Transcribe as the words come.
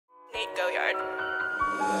Go yard.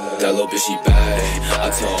 That little bitch, she bad. I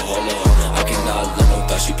told her, hold up, I cannot let no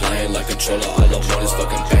thought she playing like controller. All I want is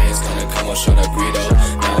fucking bands, gonna come on, show that Greedo.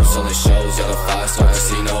 Now I'm selling shows at a 5-star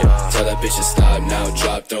casino. Tell that bitch to stop now,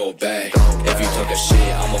 drop, throw it back. If you talk a shit,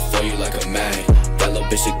 I'ma fool you like a mag. That little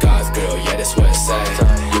bitch a God's girl, yeah, that's what it's at.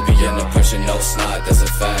 You be under pressure, no snot, that's a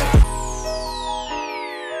fact.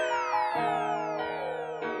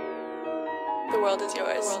 The world is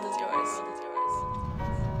yours.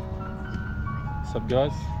 What's up,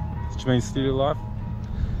 guys? It's GTI Studio Life,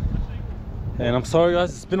 and I'm sorry, guys.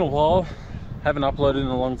 It's been a while. Haven't uploaded in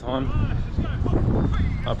a long time.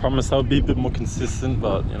 I promised I'll be a bit more consistent,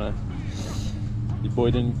 but you know, your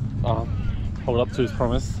boy didn't hold up to his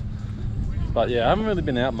promise. But yeah, I haven't really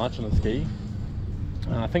been out much on the ski.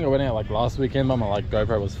 I think I went out like last weekend, but my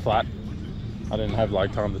GoPro was flat. I didn't have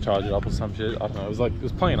like time to charge it up or some shit. I don't know. It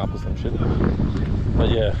was playing up or some shit. But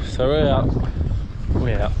yeah, so we're out.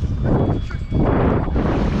 We're out.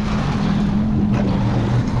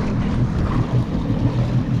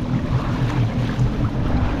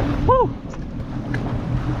 Woo!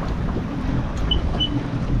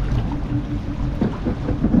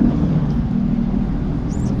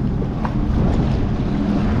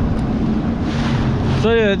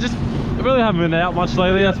 So yeah, just really haven't been out much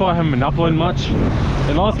lately. That's why I haven't been uploading much.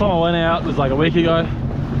 And last time I went out was like a week ago.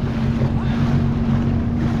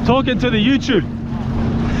 Talking to the YouTube.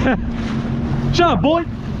 Shut up, boy.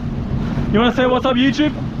 You want to say what's up,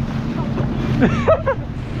 YouTube?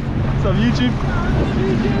 What's up, YouTube?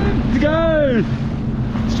 Let's go.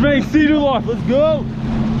 GTI Seadoo Life. Let's go.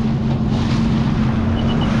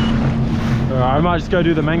 Alright, I might just go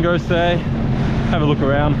do the mangrove today. Have a look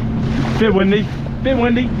around. Bit windy. Bit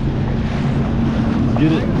windy.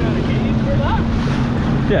 Get it.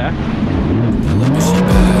 Yeah.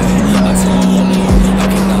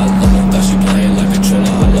 She playing like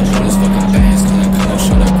controller, all I want is fucking bands, gonna come on,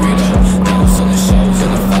 show that Greedo. Now I'm selling shows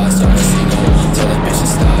at a 5-star casino. Tell that bitch to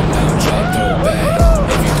stop now, drop, throw it back.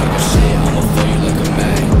 If you talking shit, I'ma fool you like a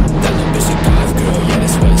mag. That little bitch a God's girl, yeah,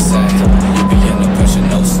 that's what it's at. You be under pressure,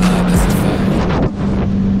 no snot, that's a fact.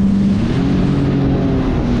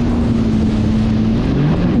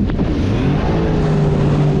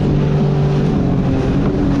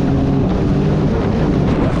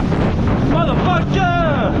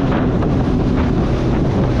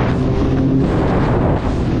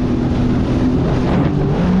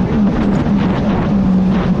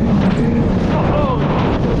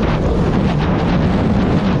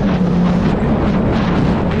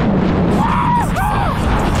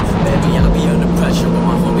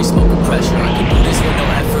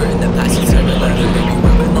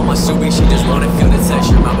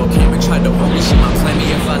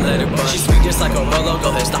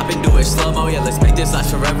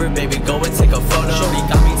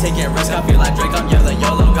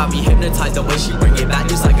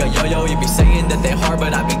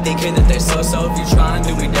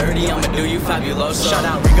 Shout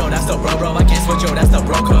out Rico, that's the bro, I can't switch, yo, that's the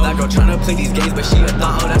bro code. That girl tryna play these games, but she a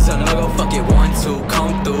thought, oh, that's a no-go. Fuck it, 1, 2,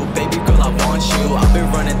 come through, baby girl, I want you. I've been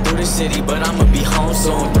running through the city, but I'ma be home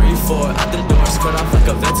soon. 3, 4, out the doors, cut off like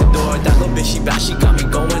a Ventador. That little bitch, she bad, she got me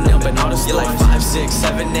going up and all the stores. Like 5, 6,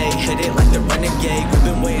 7, 8, hit it like the renegade. We've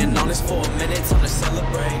been waiting on this for a minute, time to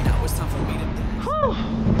celebrate. Now it's time for me to...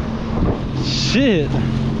 Shit.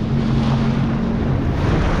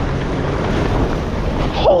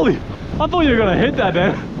 Holy... I thought you were gonna hit that,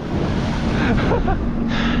 man.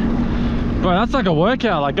 Bro, that's like a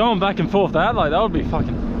workout, like going back and forth that would be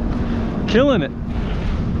fucking killing it.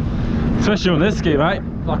 Especially on this ski, mate.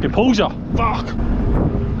 Like it pulls you. Fuck.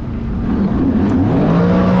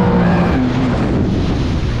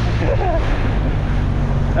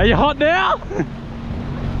 Are you hot now?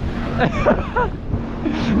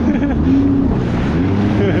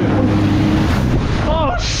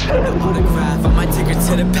 Oh shit! The autograph, I might take her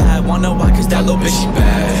to the pad. Wanna why? Cause that little bitch she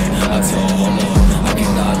bad. I told her, I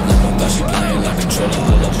cannot let no thought she playing like controller.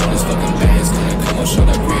 All I want is fucking bands, gonna come on, show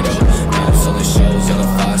that Greedo. Now I'm selling shows at a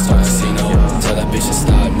 5-star casino. Tell that bitch to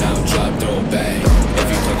stop now, drop, throw it back. If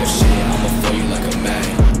you talking shit, I'ma fool you like a mag.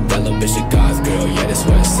 That little bitch a God's girl, yeah, that's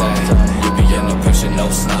what it's at. You be under pressure, no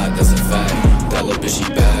snot, that's a fact. That little bitch she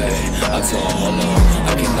bad. I told her,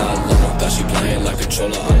 I cannot let no thought she playing like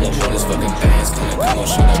controller. All I want is fucking bands, gonna come on,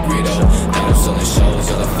 show that Greedo. Now I'm selling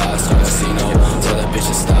shows at a 5-star casino. Tell that bitch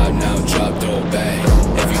to stop now, drop, throw it back.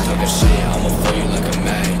 If you talking shit, I'ma fool you like a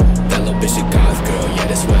mag. That little bitch a God's girl,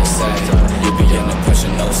 yeah, that's what it's at. You be under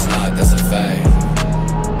pressure, no snot, that's a fact.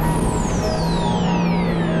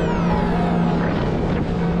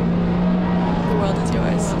 The world is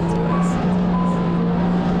yours.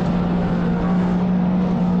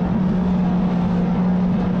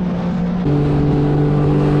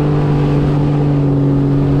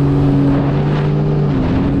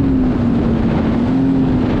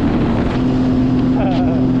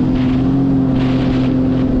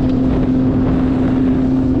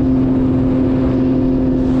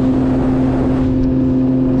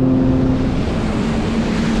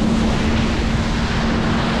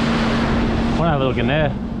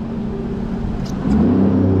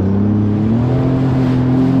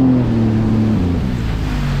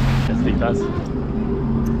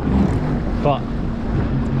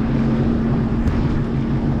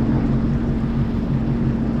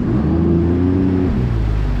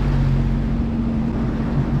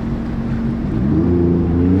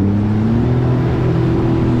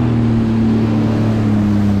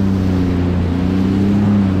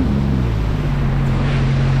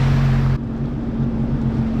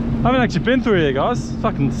 haven't actually been through here, guys. It's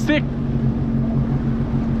fucking sick.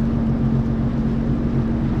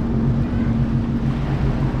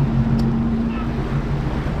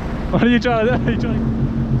 What are you trying to do? What are you trying to...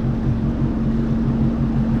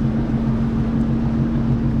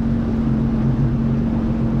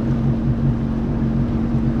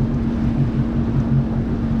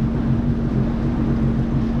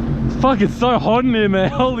 Fuck, it's so hot in here, man.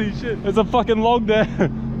 Holy shit. There's a fucking log there.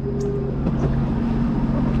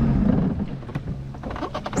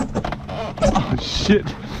 Oh shit.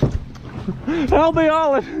 Help me,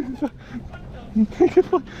 Arlen.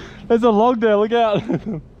 There's a log there, look out.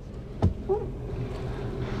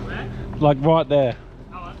 Where? Like right there.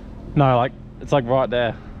 Hello? No, like, it's like right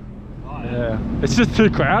there. Oh, Yeah. It's just too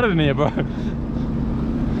crowded in here, bro.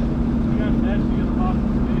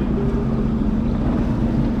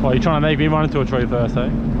 Well, you're trying to make me run into a tree first, eh?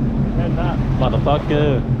 And that.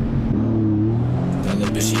 Motherfucker. That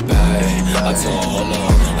little bitch, she bad. I told her, hold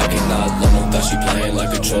up, I cannot let no that she playing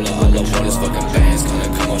like controller. All I want is fucking bands,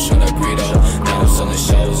 gonna come on, show that burrito. Now I'm selling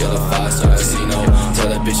shows at a 5-star casino. Tell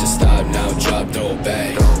that bitch to stop now, drop, throw it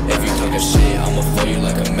back. If you talking shit, I'ma fool you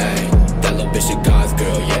like a man. That little bitch a God's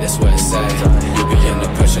girl, yeah, that's what it say. You be in the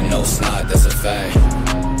pressure, no snot, that's a fact.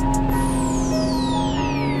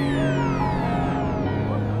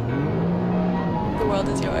 The world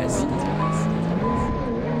is yours.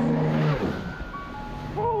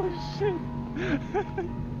 Holy shit.